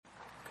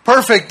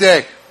Perfect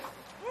day.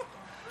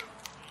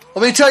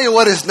 Let me tell you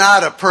what is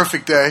not a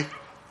perfect day.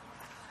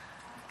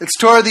 It's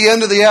toward the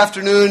end of the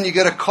afternoon. You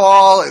get a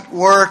call at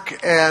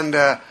work, and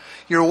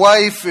your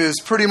wife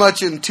is pretty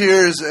much in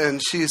tears,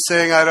 and she's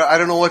saying, I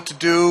don't know what to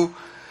do.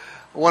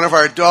 One of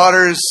our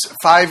daughters,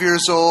 5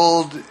 years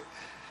old,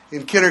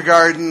 in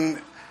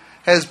kindergarten,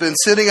 has been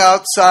sitting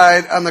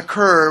outside on the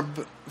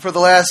curb for the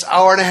last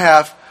hour and a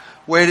half,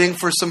 waiting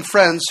for some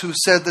friends who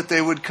said that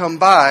they would come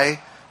by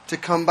to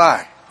come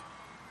by.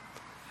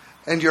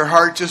 And your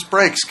heart just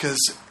breaks because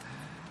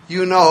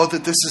you know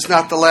that this is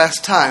not the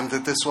last time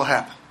that this will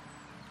happen.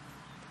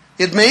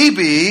 It may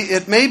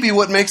be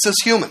what makes us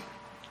human.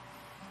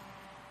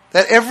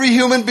 That every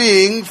human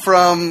being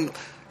from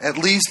at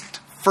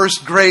least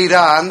first grade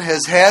on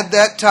has had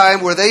that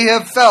time where they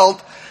have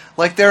felt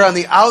like they're on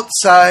the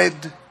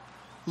outside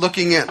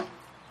looking in.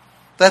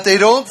 That they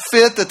don't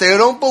fit, that they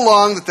don't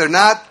belong, that they're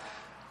not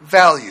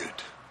valued.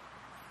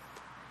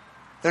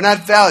 They're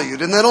not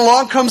valued. And then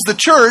along comes the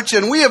church,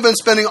 and we have been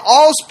spending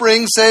all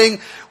spring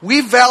saying,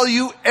 we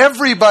value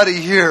everybody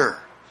here.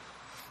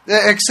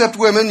 Except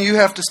women, you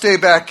have to stay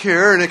back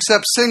here, and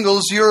except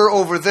singles, you're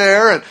over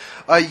there,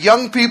 and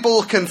young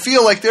people can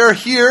feel like they're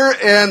here,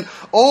 and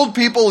old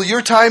people,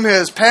 your time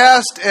has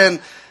passed, and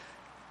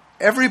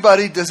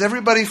does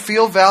everybody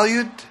feel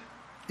valued,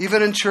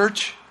 even in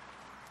church?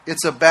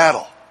 It's a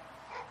battle.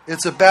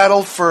 It's a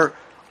battle for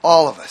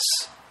all of us.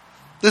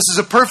 This is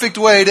a perfect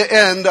way to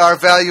end our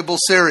valuable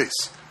series.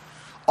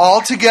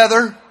 All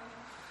together,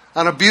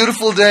 on a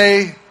beautiful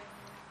day,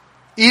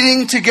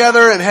 eating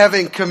together and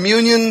having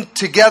communion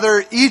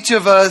together, each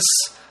of us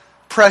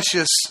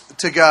precious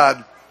to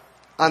God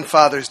on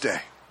Father's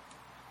Day.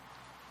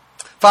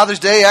 Father's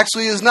Day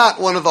actually is not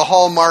one of the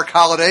hallmark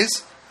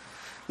holidays.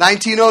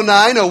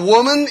 1909,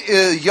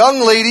 a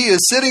young lady,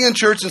 is sitting in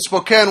church in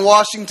Spokane,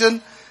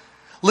 Washington,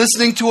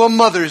 listening to a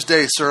Mother's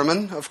Day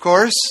sermon, of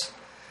course.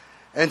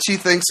 And she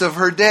thinks of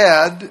her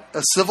dad,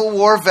 a Civil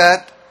War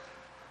vet,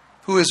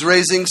 who is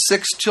raising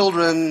 6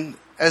 children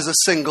as a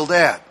single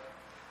dad.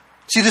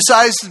 She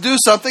decides to do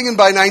something, and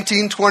by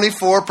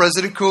 1924,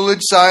 President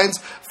Coolidge signs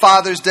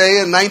Father's Day,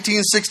 and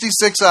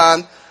 1966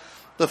 on,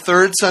 the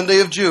third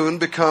Sunday of June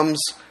becomes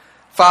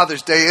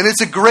Father's Day. And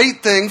it's a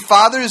great thing.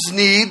 Fathers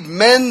need,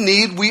 men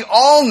need, we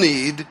all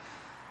need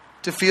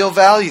to feel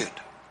valued.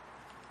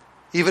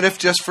 Even if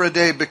just for a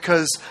day,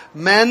 because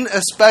men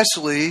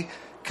especially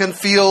can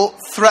feel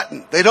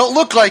threatened. They don't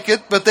look like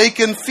it, but they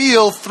can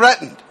feel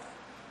threatened.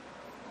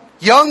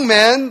 Young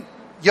men,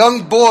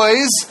 young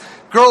boys,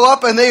 grow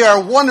up and they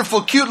are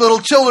wonderful, cute little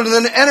children,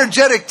 and then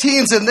energetic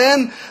teens, and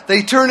then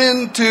they turn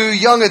into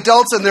young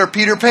adults and they're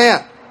Peter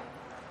Pan.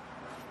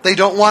 They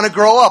don't want to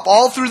grow up.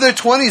 All through their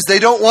 20s, they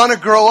don't want to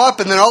grow up,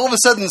 and then all of a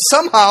sudden,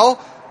 somehow,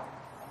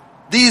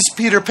 these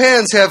Peter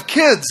Pans have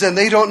kids and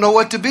they don't know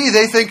what to be.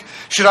 They think,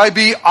 should I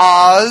be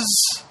Oz?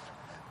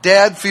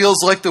 Dad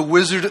feels like the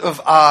Wizard of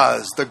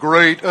Oz, the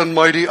great and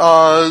mighty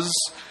Oz,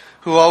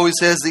 who always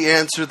has the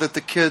answer that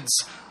the kids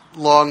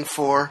long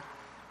for.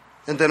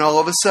 And then all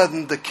of a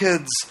sudden, the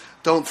kids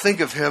don't think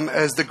of him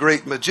as the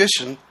great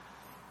magician.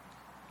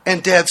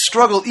 And Dad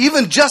struggled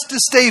even just to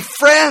stay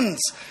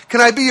friends.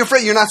 Can I be your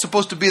friend? You're not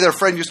supposed to be their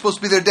friend. You're supposed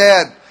to be their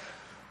dad.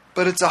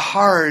 But it's a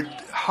hard,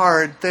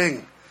 hard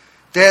thing.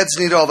 Dads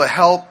need all the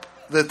help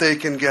that they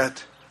can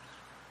get.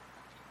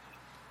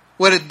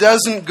 When it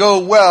doesn't go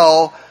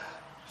well,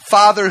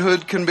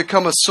 fatherhood can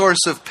become a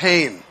source of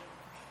pain.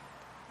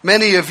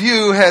 Many of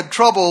you had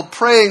trouble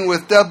praying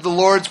with Deb the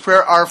Lord's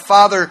Prayer, Our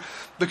Father,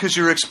 because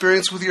your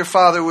experience with your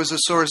father was a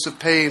source of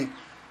pain,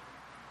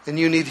 and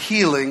you need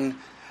healing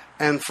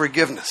and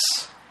forgiveness.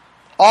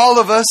 All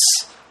of us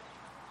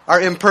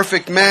are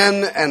imperfect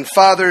men and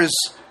fathers.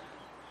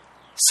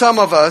 Some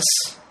of us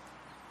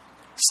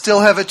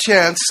still have a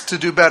chance to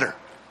do better.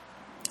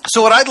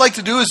 So what I'd like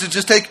to do is to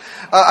just take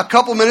a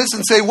couple minutes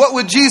and say, what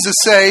would Jesus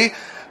say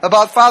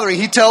about fathering?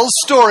 He tells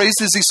stories,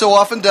 as he so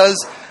often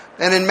does,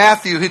 and in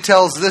Matthew he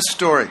tells this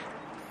story.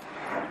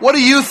 What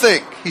do you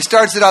think? He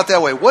starts it out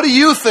that way. What do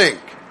you think?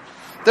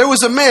 There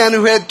was a man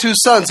who had 2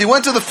 sons. He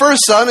went to the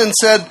first son and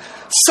said,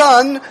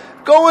 Son,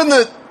 go in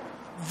the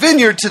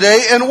vineyard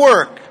today and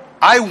work.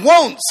 I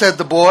won't, said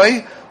the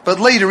boy, but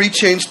later he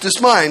changed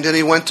his mind and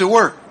he went to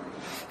work.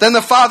 Then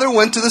the father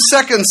went to the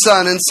second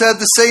son and said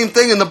the same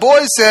thing, and the boy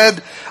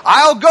said,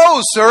 I'll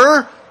go,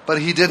 sir, but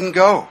he didn't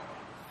go.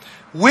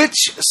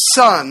 Which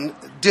son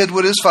did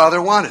what his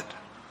father wanted?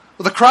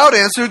 Well, the crowd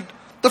answered,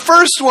 the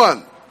first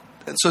one.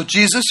 And so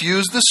Jesus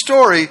used the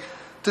story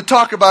to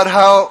talk about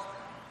how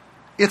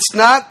it's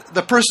not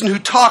the person who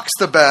talks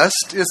the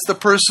best, it's the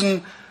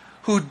person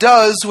who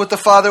does what the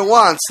Father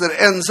wants that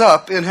ends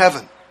up in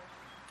heaven.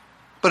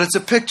 But it's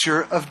a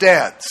picture of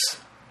dads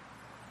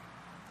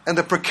and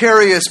the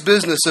precarious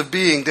business of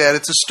being dad.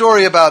 It's a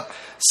story about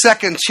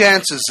second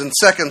chances and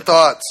second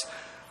thoughts.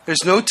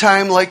 There's no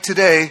time like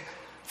today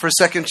for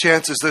second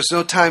chances. There's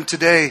no time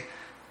today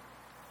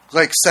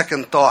like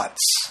second thoughts.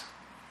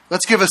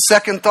 Let's give a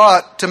second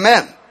thought to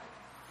men,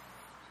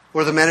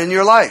 or the men in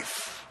your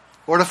life,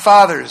 or to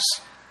fathers,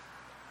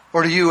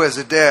 or to you as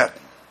a dad.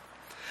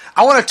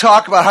 I want to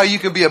talk about how you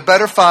can be a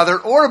better father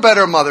or a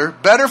better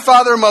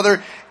father or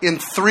mother in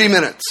 3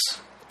 minutes.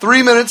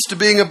 3 minutes to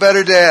being a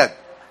better dad.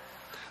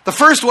 The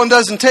first one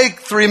doesn't take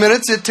 3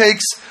 minutes, it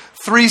takes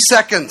 3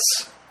 seconds.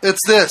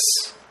 It's this.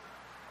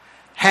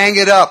 Hang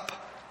it up.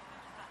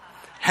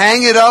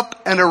 Hang it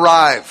up and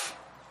arrive.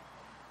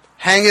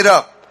 Hang it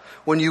up.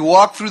 When you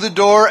walk through the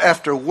door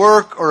after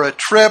work or a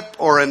trip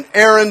or an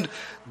errand,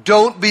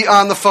 don't be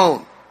on the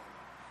phone.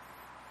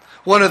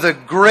 One of the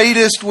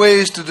greatest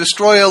ways to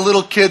destroy a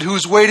little kid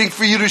who's waiting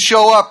for you to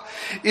show up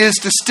is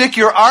to stick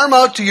your arm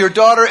out to your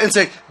daughter and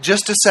say,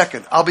 just a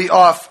second, I'll be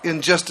off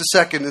in just a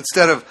second,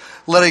 instead of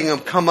letting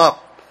them come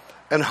up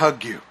and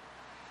hug you.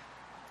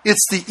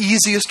 It's the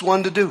easiest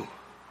one to do.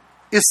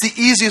 It's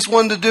the easiest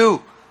one to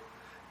do.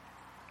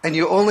 And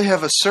you only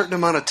have a certain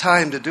amount of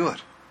time to do it.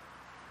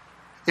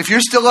 If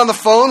you're still on the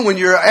phone when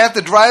you're at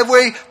the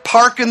driveway,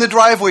 park in the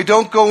driveway.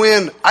 Don't go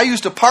in. I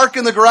used to park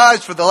in the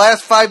garage for the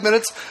last 5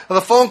 minutes of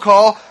the phone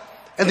call,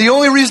 and the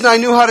only reason I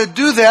knew how to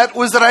do that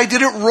was that I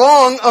did it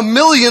wrong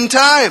 1,000,000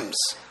 times.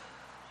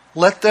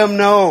 Let them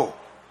know.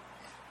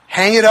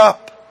 Hang it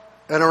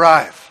up and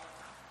arrive.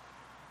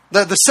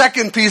 The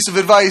second piece of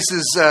advice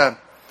is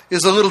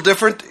a little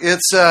different.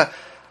 It's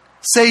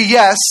say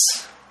yes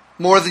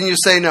more than you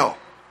say no.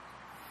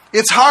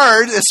 It's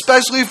hard,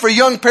 especially for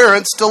young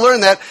parents, to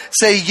learn that.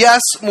 Say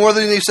yes more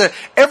than you say.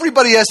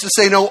 Everybody has to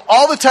say no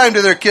all the time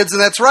to their kids,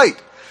 and that's right.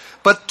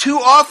 But too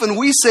often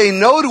we say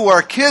no to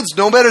our kids,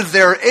 no matter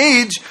their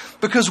age,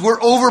 because we're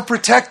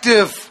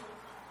overprotective.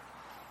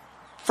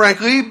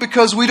 Frankly,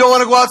 because we don't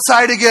want to go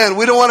outside again.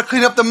 We don't want to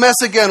clean up the mess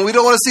again. We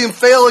don't want to see them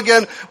fail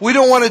again. We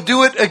don't want to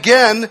do it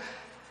again.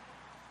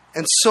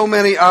 And so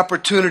many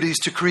opportunities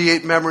to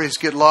create memories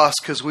get lost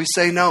because we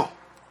say no.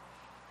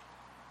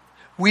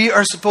 We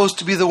are supposed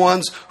to be the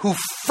ones who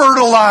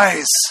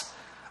fertilize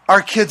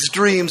our kids'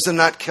 dreams and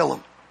not kill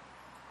them.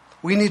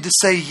 We need to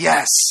say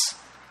yes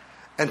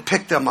and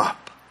pick them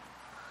up.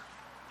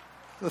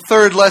 The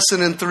third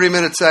lesson in 3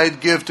 minutes I'd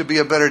give to be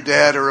a better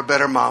dad or a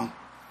better mom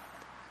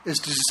is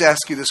to just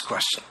ask you this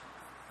question.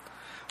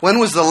 When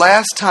was the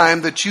last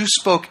time that you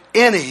spoke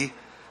any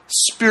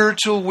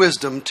spiritual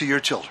wisdom to your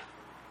children?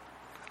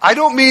 I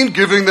don't mean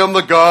giving them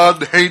the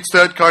God hates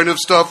that kind of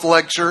stuff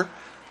lecture.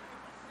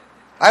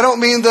 I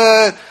don't mean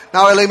the,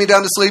 now I lay me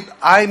down to sleep.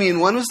 I mean,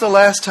 when was the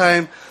last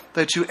time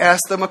that you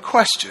asked them a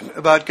question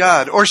about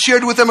God, or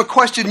shared with them a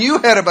question you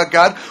had about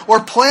God, or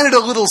planted a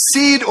little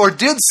seed, or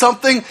did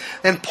something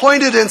and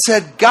pointed and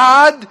said,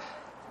 God,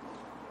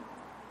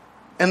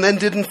 and then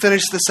didn't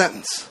finish the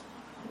sentence?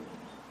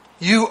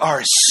 You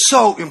are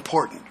so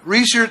important.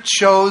 Research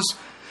shows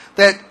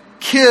that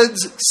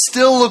kids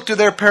still look to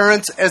their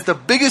parents as the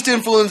biggest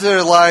influence in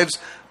their lives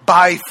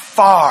by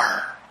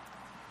far.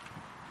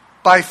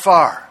 By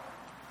far.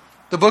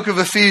 The book of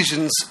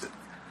Ephesians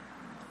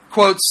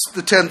quotes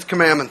the 10th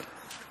commandment,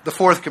 the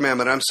 4th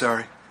commandment,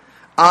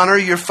 honor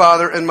your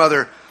father and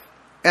mother,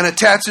 and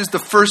attaches the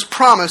first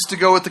promise to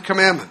go with the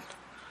commandment,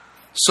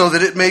 so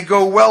that it may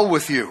go well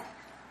with you.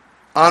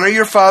 Honor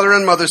your father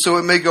and mother so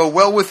it may go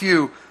well with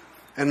you,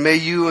 and may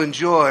you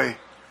enjoy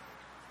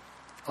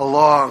a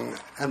long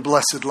and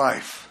blessed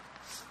life.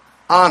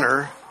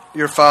 Honor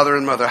your father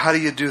and mother. How do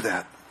you do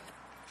that?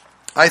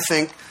 I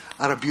think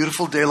on a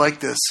beautiful day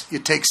like this, you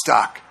take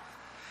stock.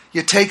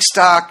 You take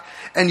stock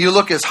and you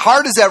look, as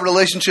hard as that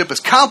relationship,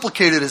 as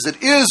complicated as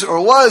it is or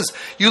was,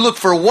 you look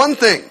for one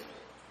thing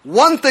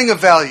of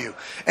value,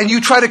 and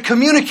you try to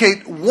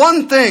communicate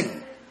one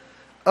thing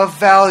of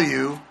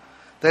value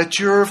that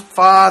your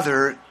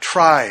father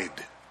tried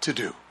to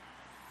do.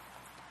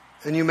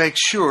 And you make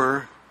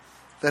sure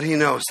that he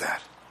knows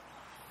that.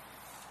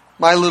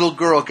 My little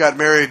girl got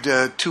married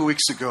 2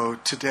 weeks ago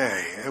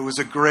today. It was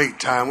a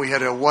great time. We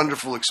had a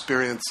wonderful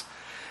experience.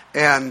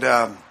 And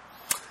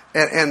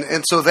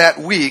so that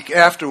week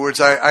afterwards,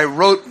 I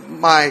wrote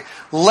my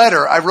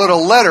letter. I wrote a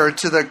letter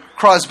to the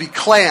Crosby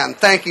clan,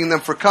 thanking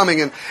them for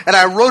coming. And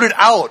I wrote it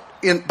out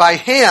by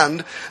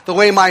hand, the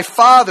way my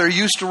father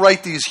used to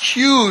write these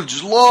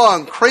huge,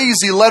 long,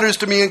 crazy letters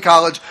to me in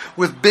college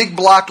with big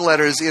block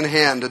letters in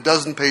hand,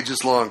 12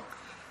 pages long.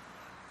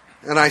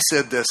 And I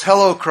said this: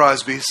 "Hello,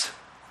 Crosbys.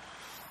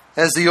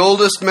 As the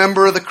oldest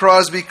member of the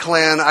Crosby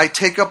clan, I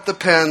take up the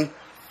pen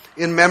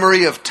in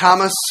memory of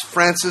Thomas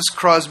Francis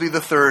Crosby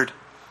III,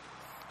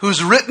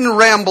 whose written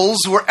rambles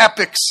were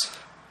epics,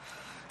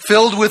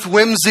 filled with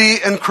whimsy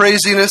and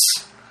craziness,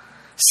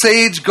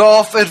 sage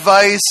golf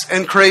advice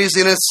and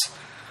craziness,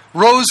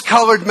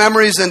 rose-colored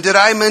memories, and did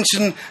I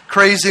mention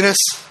craziness?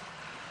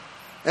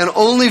 And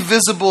only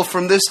visible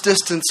from this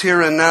distance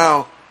here and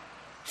now,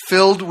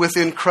 filled with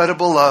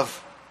incredible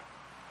love.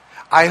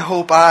 I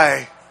hope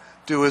I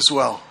do as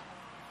well.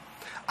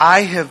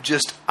 I have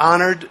just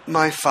honored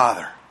my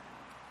father.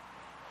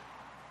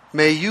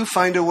 May you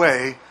find a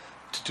way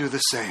to do the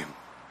same."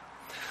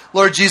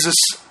 Lord Jesus,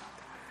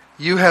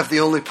 you have the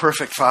only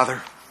perfect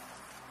Father.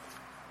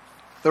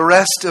 The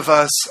rest of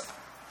us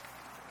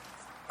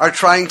are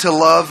trying to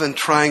love and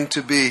trying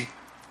to be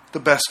the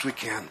best we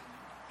can.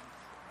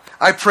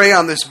 I pray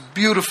on this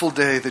beautiful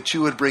day that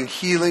you would bring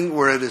healing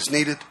where it is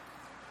needed,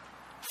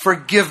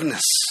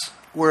 forgiveness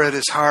where it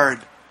is hard,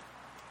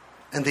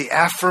 and the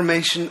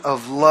affirmation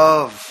of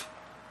love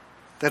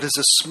that is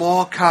a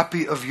small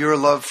copy of your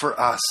love for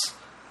us,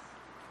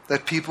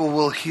 that people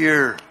will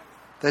hear,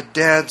 that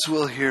dads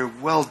will hear,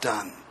 well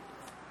done,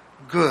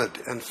 good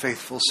and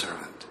faithful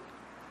servant.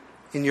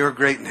 In your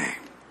great name,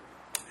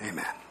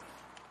 amen.